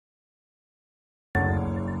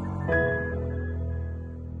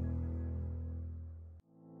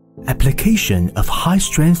Application of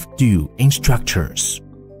high-strength steel in structures.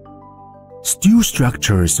 Steel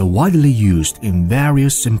structures are widely used in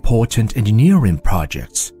various important engineering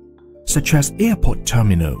projects, such as airport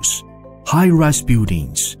terminals, high-rise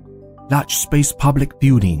buildings, large-space public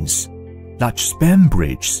buildings, large-span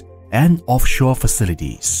bridges, and offshore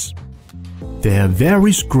facilities. There are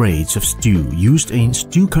various grades of steel used in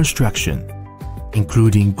steel construction,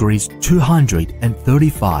 including grades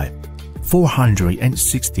 235,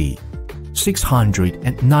 460,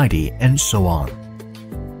 690, and so on,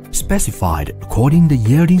 specified according to the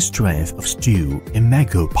yielding strength of steel in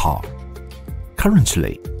megapar.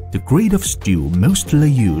 Currently, the grade of steel mostly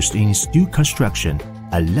used in steel construction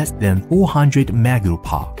are less than 400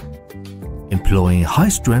 megapar. Employing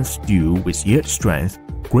high-strength steel with yield strength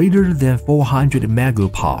greater than 400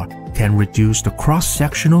 megapar can reduce the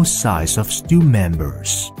cross-sectional size of steel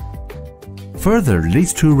members. Further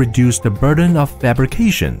leads to reduce the burden of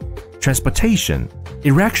fabrication, transportation,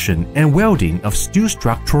 erection, and welding of steel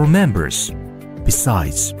structural members.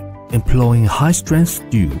 Besides, employing high-strength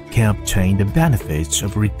steel can obtain the benefits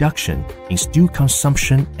of reduction in steel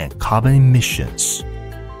consumption and carbon emissions.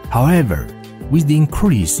 However, with the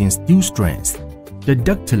increase in steel strength, the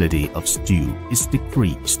ductility of steel is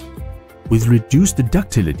decreased. With reduced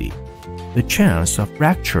ductility, the chance of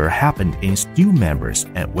fracture happening in steel members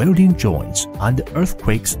and welding joints under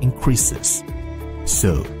earthquakes increases.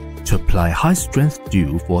 So, to apply high-strength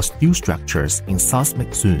steel for steel structures in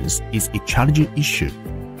seismic zones is a challenging issue.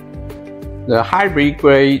 The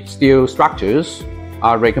hybrid-grade steel structures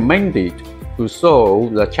are recommended to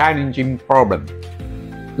solve the challenging problem.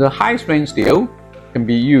 The high-strength steel can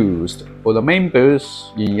be used for the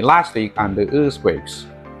members in elastic under earthquakes,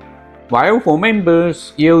 while for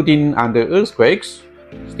members yielding under earthquakes,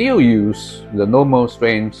 still use the normal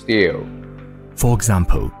strength steel. For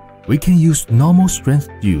example, we can use normal strength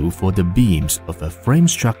steel for the beams of a frame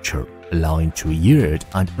structure, allowing to yield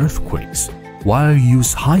under earthquakes, while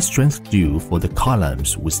use high-strength steel for the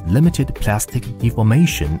columns with limited plastic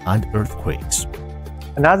deformation under earthquakes.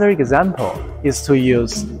 Another example is to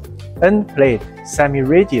use end-plate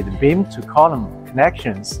semi-rigid beam-to-column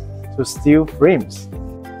connections to steel frames.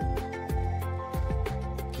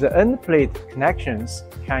 The end-plate connections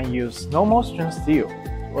can use normal strength steel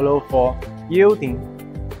to allow for yielding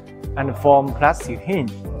and form plastic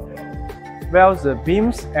hinge, while the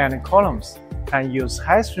beams and columns can use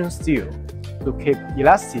high-strength steel to keep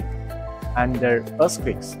elastic under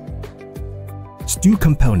earthquakes. Steel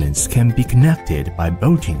components can be connected by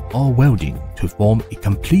bolting or welding to form a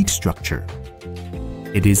complete structure.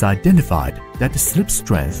 It is identified that the slip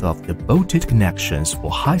strength of the bolted connections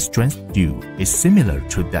for high-strength steel is similar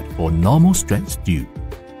to that for normal-strength steel.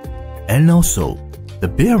 And also, the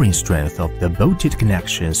bearing strength of the bolted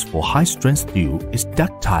connections for high-strength steel is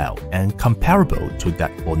ductile and comparable to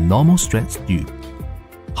that for normal-strength steel.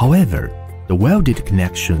 However, the welded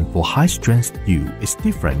connection for high-strength steel is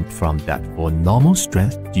different from that for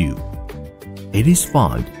normal-strength steel. It is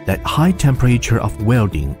found that high temperature of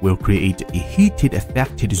welding will create a heated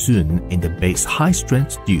affected zone in the base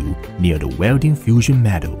high-strength steel near the welding fusion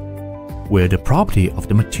metal, where the property of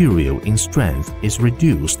the material in strength is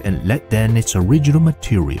reduced and less than its original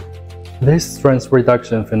material. This strength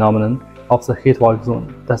reduction phenomenon of the heat work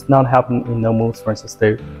zone does not happen in normal strength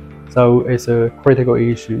steel. So it's a critical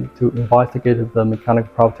issue to investigate the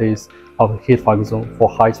mechanical properties of the heat work zone for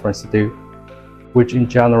high-strength steel, which in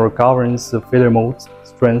general governs the failure modes,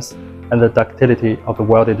 strength, and the ductility of the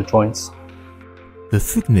welded joints. The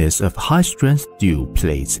thickness of high-strength steel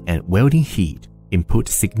plates and welding heat input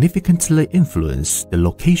significantly influence the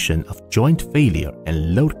location of joint failure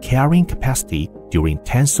and load carrying capacity during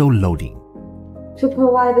tensile loading. To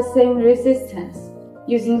provide the same resistance,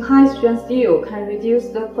 using high-strength steel can reduce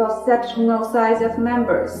the cross-sectional size of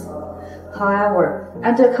members. However,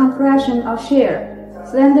 under compression or shear,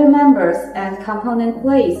 slender members and component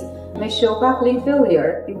plates may show buckling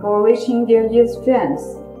failure before reaching their yield strength.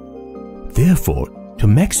 Therefore, to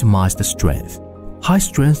maximize the strength,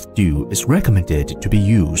 high-strength steel is recommended to be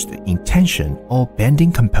used in tension or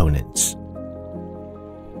bending components.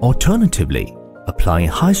 Alternatively, applying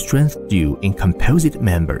high-strength steel in composite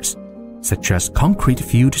members, such as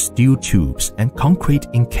concrete-filled steel tubes and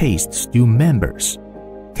concrete-encased steel members,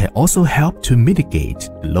 can also help to mitigate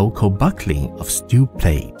the local buckling of steel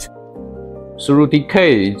plate. Through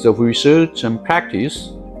decades of research and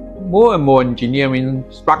practice, more and more engineering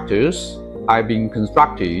structures have been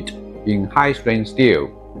constructed in high-strength steel.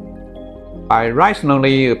 By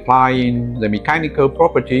rationally applying the mechanical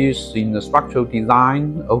properties in the structural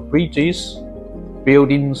design of bridges,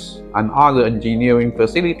 buildings, and other engineering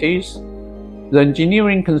facilities, The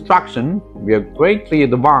engineering construction will greatly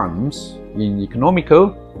advance in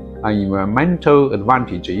economical and environmental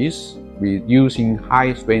advantages with using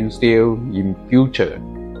high-strength steel in future.